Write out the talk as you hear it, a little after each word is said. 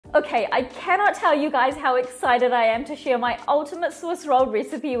Okay, I cannot tell you guys how excited I am to share my ultimate Swiss roll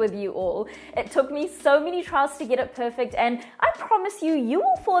recipe with you all. It took me so many tries to get it perfect, and I promise you, you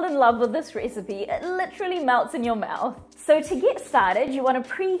will fall in love with this recipe. It literally melts in your mouth. So to get started, you want to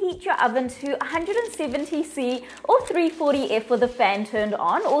preheat your oven to 170°C or 340°F with the fan turned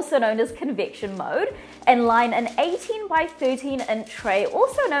on, also known as convection mode, and line an 18 by 13 inch tray,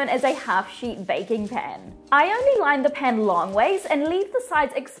 also known as a half sheet baking pan. I only line the pan long ways and leave the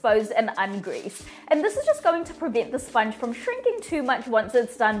sides exposed and ungreased, and this is just going to prevent the sponge from shrinking too much once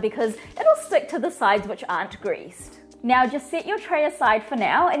it's done because it'll stick to the sides which aren't greased. Now just set your tray aside for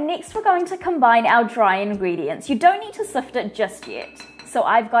now, and next we're going to combine our dry ingredients. You don't need to sift it just yet. So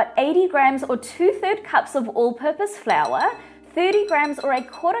I've got 80 grams or 2/3 cups of all-purpose flour, 30 grams or a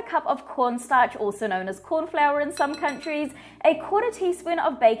 1/4 cup of cornstarch, also known as cornflour in some countries, a 1/4 teaspoon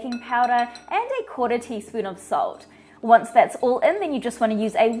of baking powder, and a 1/4 teaspoon of salt. Once that's all in, then you just want to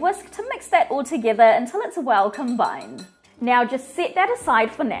use a whisk to mix that all together until it's well combined. Now just set that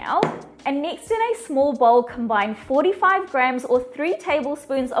aside for now. And next, in a small bowl, combine 45 grams or 3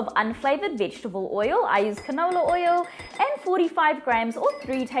 tablespoons of unflavoured vegetable oil, I use canola oil, and 45 grams or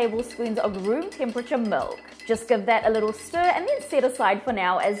 3 tablespoons of room temperature milk. Just give that a little stir and then set aside for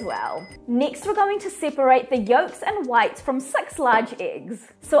now as well. Next, we're going to separate the yolks and whites from 6 large eggs.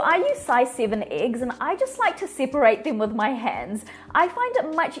 So I use size 7 eggs, and I just like to separate them with my hands. I find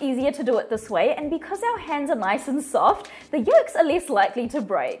it much easier to do it this way, and because our hands are nice and soft, the yolks are less likely to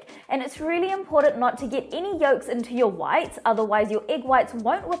break. And it's really important not to get any yolks into your whites, otherwise your egg whites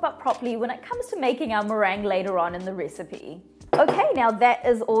won't whip up properly when it comes to making our meringue later on in the recipe. Okay, now that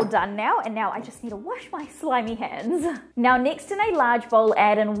is all done now, and now I just need to wash my slimy hands. Now next, in a large bowl,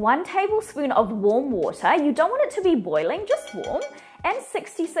 add in 1 tablespoon of warm water. You don't want it to be boiling, just warm, and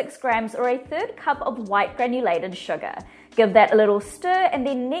 66 grams or a 1/3 cup of white granulated sugar. Give that a little stir, and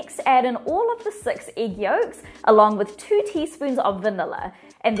then next add in all of the 6 egg yolks along with 2 teaspoons of vanilla,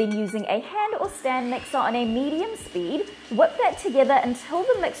 and then using a hand or stand mixer on a medium speed, whip that together until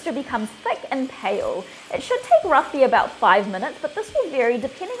the mixture becomes thick and pale. It should take roughly about 5 minutes, but this will vary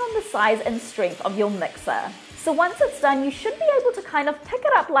depending on the size and strength of your mixer. So once it's done, you should be able to kind of pick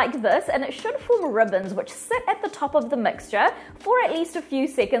it up like this, and it should form ribbons which sit at the top of the mixture for at least a few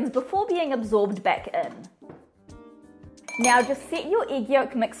seconds before being absorbed back in. Now just set your egg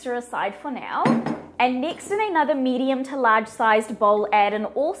yolk mixture aside for now, and next, in another medium to large sized bowl, add in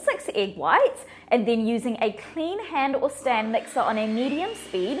all 6 egg whites, and then using a clean hand or stand mixer on a medium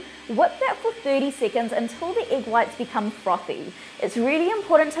speed, whip that for 30 seconds until the egg whites become frothy. It's really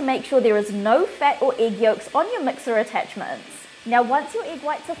important to make sure there is no fat or egg yolks on your mixer attachments. Now once your egg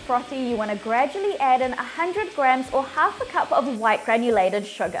whites are frothy, you want to gradually add in 100 grams or 1/2 cup of white granulated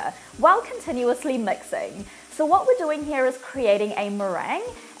sugar while continuously mixing. So what we're doing here is creating a meringue,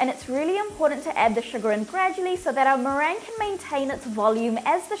 and it's really important to add the sugar in gradually so that our meringue can maintain its volume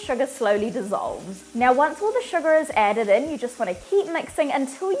as the sugar slowly dissolves. Now once all the sugar is added in, you just want to keep mixing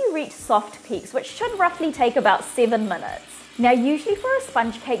until you reach soft peaks, which should roughly take about 7 minutes. Now usually for a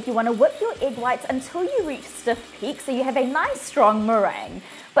sponge cake, you want to whip your egg whites until you reach stiff peaks so you have a nice strong meringue.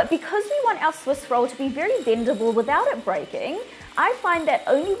 But because we want our Swiss roll to be very bendable without it breaking, I find that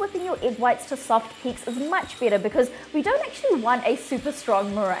only whipping your egg whites to soft peaks is much better because we don't actually want a super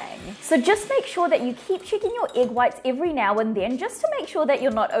strong meringue. So just make sure that you keep checking your egg whites every now and then just to make sure that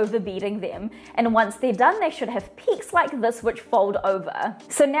you're not overbeating them. And once they're done, they should have peaks like this which fold over.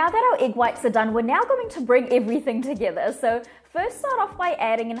 So now that our egg whites are done, we're now going to bring everything together. So first, start off by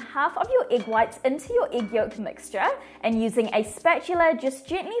adding in half of your egg whites into your egg yolk mixture, and using a spatula, just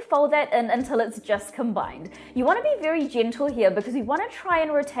gently fold that in until it's just combined. You want to be very gentle here because we want to try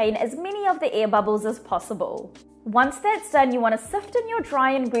and retain as many of the air bubbles as possible. Once that's done, you want to sift in your dry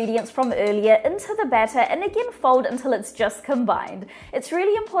ingredients from earlier into the batter, and again fold until it's just combined. It's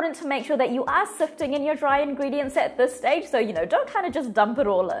really important to make sure that you are sifting in your dry ingredients at this stage, so don't kind of just dump it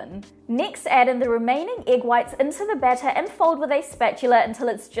all in. Next, add in the remaining egg whites into the batter and fold with a spatula until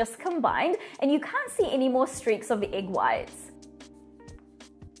it's just combined and you can't see any more streaks of egg whites.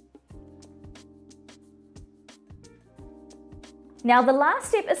 Now the last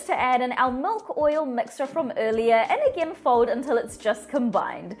step is to add in our milk oil mixture from earlier and again fold until it's just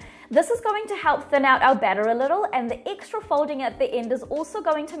combined. This is going to help thin out our batter a little, and the extra folding at the end is also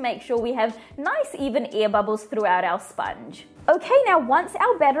going to make sure we have nice even air bubbles throughout our sponge. Okay, now once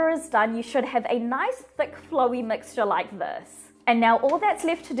our batter is done, you should have a nice thick flowy mixture like this. And now all that's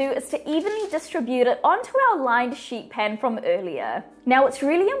left to do is to evenly distribute it onto our lined sheet pan from earlier. Now it's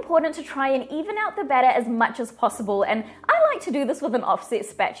really important to try and even out the batter as much as possible, and I like to do this with an offset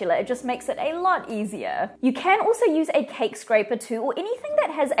spatula. It just makes it a lot easier. You can also use a cake scraper too, or anything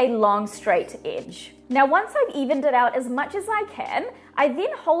that has a long straight edge. Now once I've evened it out as much as I can, I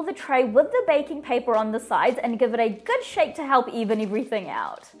then hold the tray with the baking paper on the sides and give it a good shake to help even everything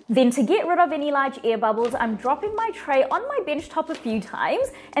out. Then to get rid of any large air bubbles, I'm dropping my tray on my bench top a few times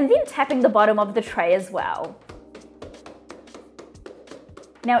and then tapping the bottom of the tray as well.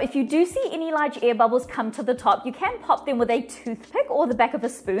 Now if you do see any large air bubbles come to the top, you can pop them with a toothpick or the back of a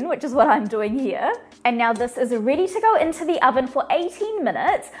spoon, which is what I'm doing here. And now this is ready to go into the oven for 18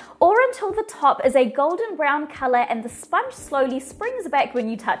 minutes or until the top is a golden brown color and the sponge slowly springs back when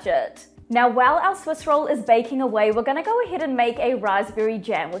you touch it. Now while our Swiss roll is baking away, we're going to go ahead and make a raspberry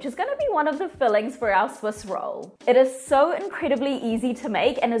jam, which is going to be one of the fillings for our Swiss roll. It is so incredibly easy to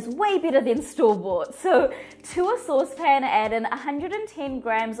make and is way better than store-bought. So to a saucepan, add in 110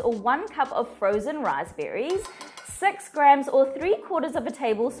 grams or 1 cup of frozen raspberries, 6 grams or 3/4 of a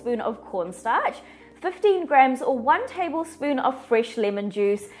tablespoon of cornstarch, 15 grams or 1 tablespoon of fresh lemon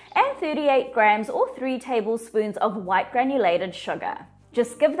juice, and 38 grams or 3 tablespoons of white granulated sugar.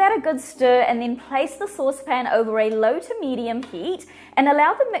 Just give that a good stir and then place the saucepan over a low to medium heat and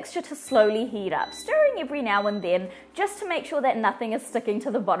allow the mixture to slowly heat up, stirring every now and then just to make sure that nothing is sticking to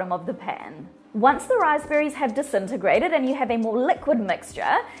the bottom of the pan. Once the raspberries have disintegrated and you have a more liquid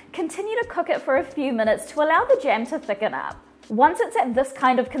mixture, continue to cook it for a few minutes to allow the jam to thicken up. Once it's at this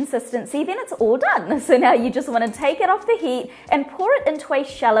kind of consistency, then it's all done. So now you just want to take it off the heat and pour it into a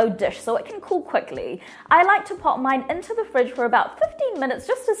shallow dish so it can cool quickly. I like to pop mine into the fridge for about 15 minutes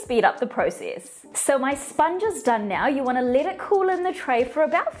just to speed up the process. So my sponge is done now. You want to let it cool in the tray for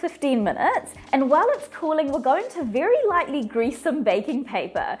about 15 minutes. And while it's cooling, we're going to very lightly grease some baking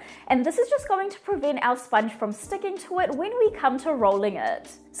paper. And this is just going to prevent our sponge from sticking to it when we come to rolling it.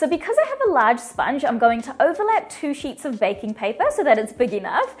 So because I have a large sponge, I'm going to overlap 2 sheets of baking paper so that it's big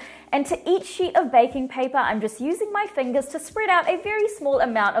enough. And to each sheet of baking paper, I'm just using my fingers to spread out a very small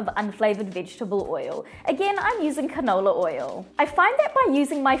amount of unflavoured vegetable oil. Again, I'm using canola oil. I find that by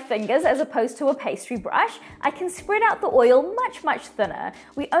using my fingers as opposed to a pastry brush, I can spread out the oil much thinner.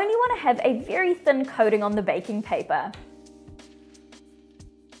 We only want to have a very thin coating on the baking paper.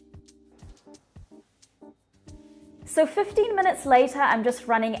 So 15 minutes later, I'm just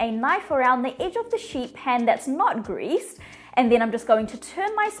running a knife around the edge of the sheet pan that's not greased, and then I'm just going to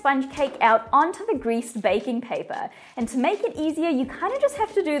turn my sponge cake out onto the greased baking paper. And to make it easier, you kind of just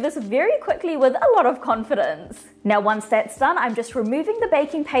have to do this very quickly with a lot of confidence. Now once that's done, I'm just removing the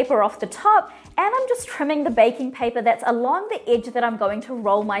baking paper off the top, and I'm just trimming the baking paper that's along the edge that I'm going to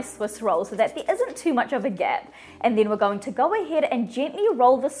roll my Swiss roll so that there isn't too much of a gap. And then we're going to go ahead and gently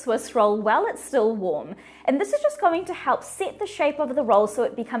roll the Swiss roll while it's still warm. And this is just going to help set the shape of the roll so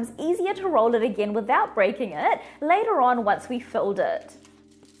it becomes easier to roll it again without breaking it later on once we filled it.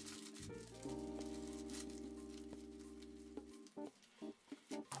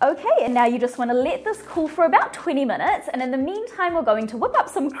 Okay, and now you just want to let this cool for about 20 minutes, and in the meantime we're going to whip up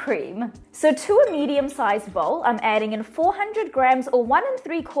some cream. So to a medium-sized bowl, I'm adding in 400 grams or 1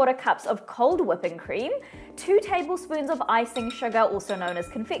 3/4 cups of cold whipping cream, 2 tablespoons of icing sugar, also known as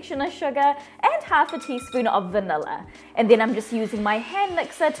confectioner's sugar, and half a teaspoon of vanilla. And then I'm just using my hand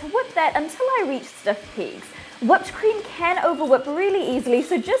mixer to whip that until I reach stiff peaks. Whipped cream can overwhip really easily,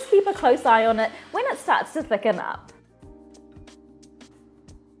 so just keep a close eye on it when it starts to thicken up.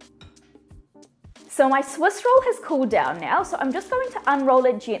 So my Swiss roll has cooled down now, so I'm just going to unroll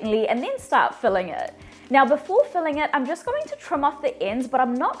it gently and then start filling it. Now before filling it, I'm just going to trim off the ends, but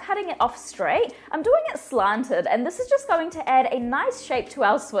I'm not cutting it off straight. I'm doing it slanted, and this is just going to add a nice shape to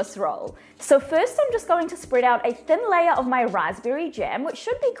our Swiss roll. So first I'm just going to spread out a thin layer of my raspberry jam, which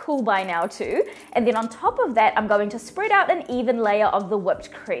should be cool by now too. And then on top of that, I'm going to spread out an even layer of the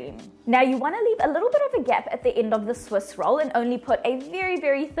whipped cream. Now you want to leave a little bit of a gap at the end of the Swiss roll and only put a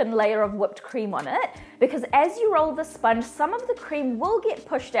very thin layer of whipped cream on it, because as you roll the sponge, some of the cream will get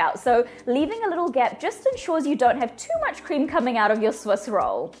pushed out. So leaving a little gap just ensures you don't have too much cream coming out of your Swiss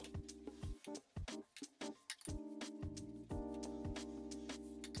roll.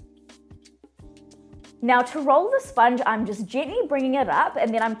 Now to roll the sponge, I'm just gently bringing it up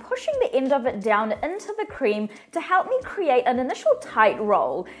and then I'm pushing the end of it down into the cream to help me create an initial tight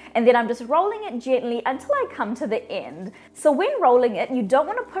roll. And then I'm just rolling it gently until I come to the end. So when rolling it, you don't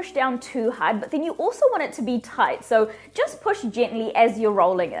want to push down too hard, but then you also want it to be tight. So just push gently as you're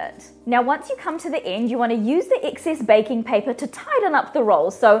rolling it. Now once you come to the end, you want to use the excess baking paper to tighten up the roll.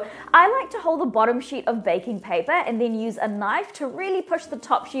 So I like to hold the bottom sheet of baking paper and then use a knife to really push the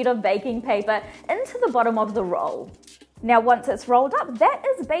top sheet of baking paper into the bottom of the roll. Now once it's rolled up, that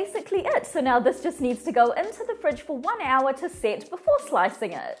is basically it. So now this just needs to go into the fridge for 1 hour to set before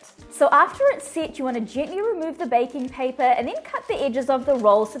slicing it. So after it's set, you want to gently remove the baking paper and then cut the edges of the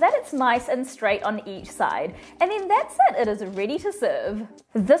roll so that it's nice and straight on each side. And then that's it, it is ready to serve.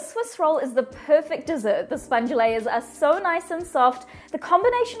 This Swiss roll is the perfect dessert. The sponge layers are so nice and soft. The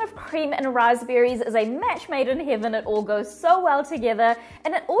combination of cream and raspberries is a match made in heaven. It all goes so well together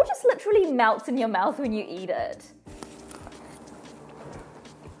and it all just literally melts in your mouth when you eat it.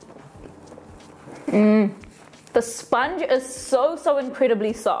 The sponge is so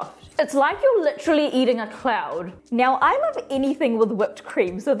incredibly soft. It's like you're literally eating a cloud. Now, I love anything with whipped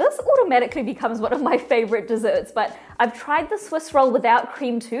cream, so this automatically becomes one of my favorite desserts, but I've tried the Swiss roll without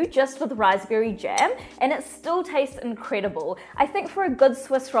cream too, just with raspberry jam, and it still tastes incredible. I think for a good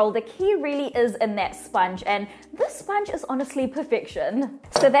Swiss roll, the key really is in that sponge, and this sponge is honestly perfection.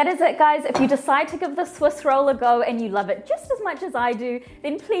 So that is it, guys. If you decide to give the Swiss roll a go and you love it just as much as I do,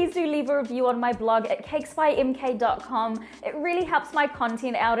 then please do leave a review on my blog at cakesbymk.com. It really helps my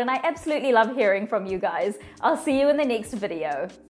content out, and I absolutely love hearing from you guys. I'll see you in the next video.